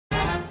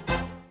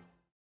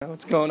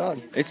What's going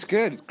on? It's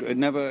good. It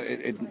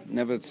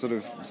never sort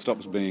of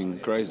stops being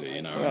crazy,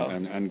 you know, Yeah.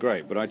 and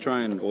great. But I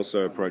try and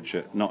also approach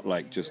it not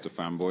like just a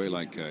fanboy,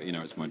 like you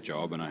know, it's my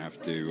job, and I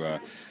have to.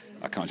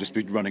 I can't just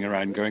be running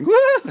around going woo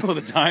all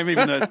the time,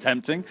 even though it's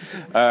tempting.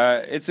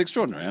 It's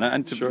extraordinary,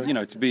 and to Sure. you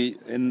know, to be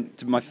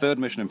to my third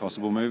Mission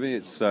Impossible movie,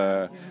 it's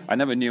I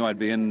never knew I'd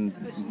be in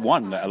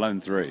one, let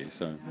alone three.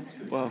 So,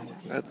 Well,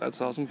 that's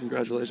awesome.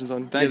 Congratulations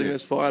on Thank getting you.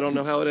 this far. I don't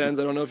know how it ends.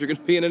 I don't know if you're going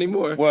to be in any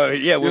more. well,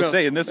 yeah, we'll You know.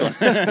 see in this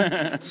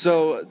one.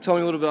 So, tell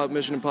me a little about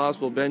Mission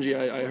Impossible. Benji,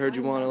 I heard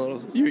you want a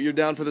little. You're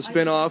down for the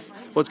spin-off.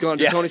 What's going on?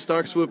 Did Yeah. Tony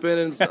Stark swoop in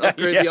and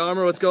upgrade Yeah. the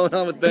armor? What's going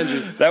on with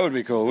Benji? That would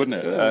be cool,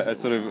 wouldn't it?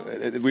 Sort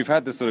of, we've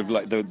had this sort of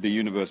like the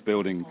universe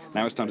building.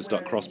 Now it's time to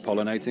start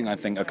cross-pollinating. I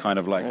think a kind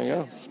of like There you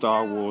go.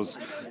 Star Wars,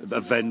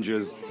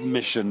 Avengers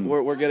mission.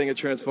 We're getting a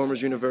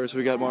Transformers universe.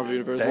 We got Marvel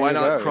universe. There Why you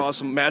not go. cross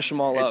them, mash them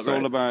all up? It's all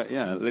right? about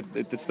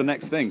it's the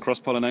next thing,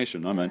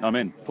 cross-pollination. I'm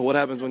in. But what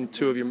happens when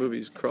two of your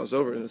movies cross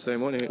over in the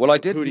same one? Well, I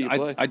did. Who do you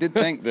play? I did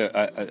think that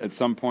at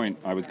some point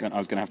I was going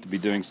to have to be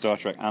doing Star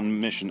Trek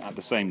and Mission at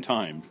the same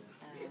time.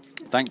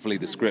 Thankfully,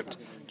 the script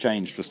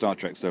changed for Star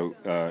Trek, so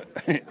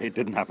it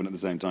didn't happen at the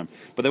same time.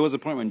 But there was a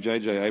point when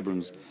J.J.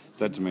 Abrams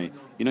said to me,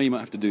 you know, you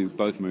might have to do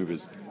both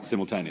movies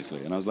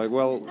simultaneously. And I was like,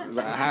 well,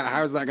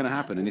 how is that going to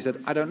happen? And he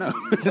said, I don't know.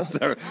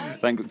 So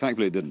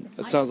thankfully it didn't.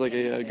 That sounds like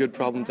a good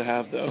problem to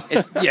have, though.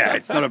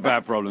 It's not a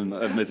bad problem,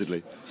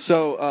 admittedly.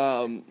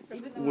 So,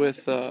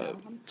 with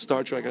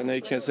Star Trek, I know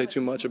you can't say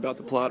too much about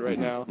the plot right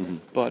now,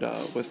 but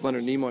with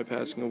Leonard Nimoy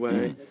passing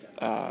away,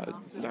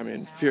 I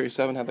mean, Fury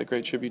 7 had that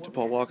great tribute to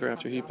Paul Walker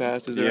after he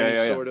passed. Is there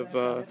any sort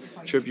of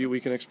tribute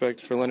we can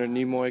expect for Leonard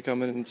Nimoy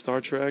coming in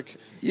Star Trek?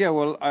 Yeah,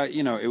 well,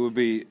 you know, it would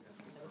be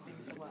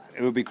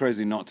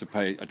crazy not to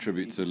pay a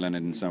tribute to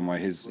Leonard in some way.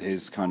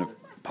 His kind of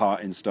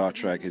part in Star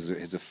Trek,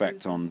 his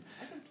effect on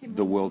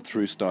the world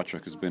through Star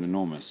Trek has been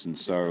enormous, and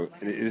so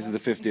this is the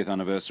 50th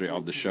anniversary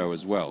of the show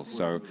as well.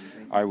 So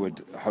I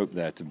would hope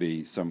there to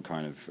be some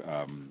kind of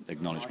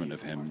acknowledgement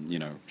of him. You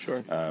know,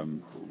 Sure.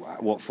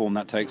 What form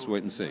that takes,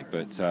 wait and see.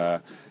 But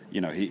you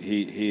know,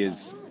 he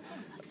is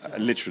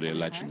literally a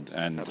legend,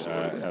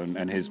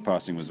 and his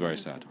passing was very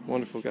sad.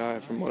 Wonderful guy,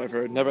 from what I've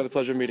heard. Never had the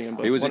pleasure of meeting him,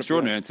 but He was wonderful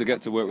extraordinary, guy. and to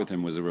get to work with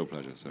him was a real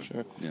pleasure. So,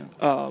 Sure.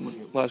 yeah.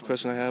 Last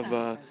question I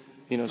have.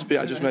 You know,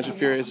 I just mentioned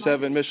Furious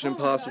 7, Mission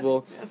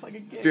Impossible.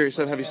 Furious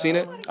 7, have you seen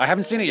it? I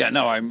haven't seen it yet.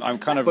 No, I'm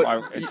kind of.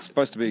 But- it's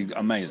supposed to be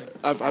amazing.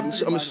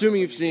 I'm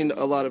assuming you've seen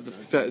a lot of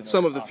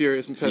some of the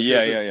Furious and Fast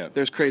Yeah, Furious. yeah, yeah.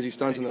 There's crazy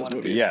stunts in those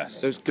movies. Yes.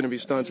 There's going to be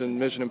stunts in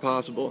Mission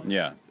Impossible.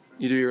 Yeah.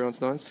 You do your own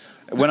stunts?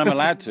 When I'm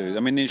allowed to. I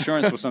mean, the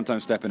insurance will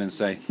sometimes step in and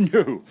say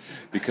no,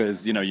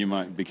 because you know you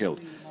might be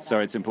killed. So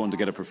it's important to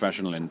get a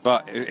professional in.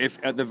 But if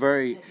at the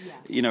very,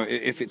 you know,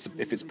 if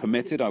it's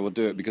permitted, I will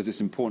do it because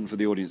it's important for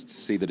the audience to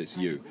see that it's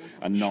you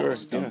and not Sure, a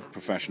stunt yeah.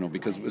 professional.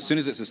 Because as soon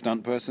as it's a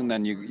stunt person,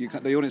 then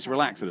the audience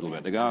relax a little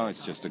bit. They go, oh,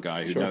 it's just a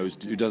guy who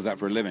who does that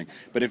for a living.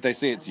 But if they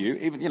see it's you,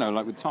 even you know,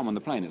 like with Tom on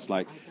the plane, it's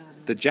like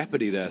the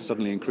jeopardy there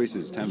suddenly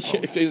increases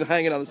tenfold. He's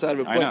hanging on the side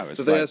of a plane. know, it's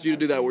So if they like- asked you to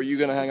do that, were you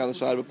going to hang on the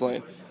side of a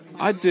plane?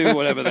 I'd do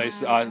whatever they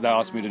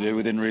ask me to do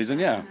within reason.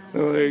 Yeah.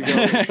 Oh, there you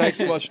go. Thanks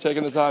so much for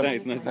taking the time.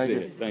 Thanks. Nice to Thank see you.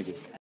 you. Thank you.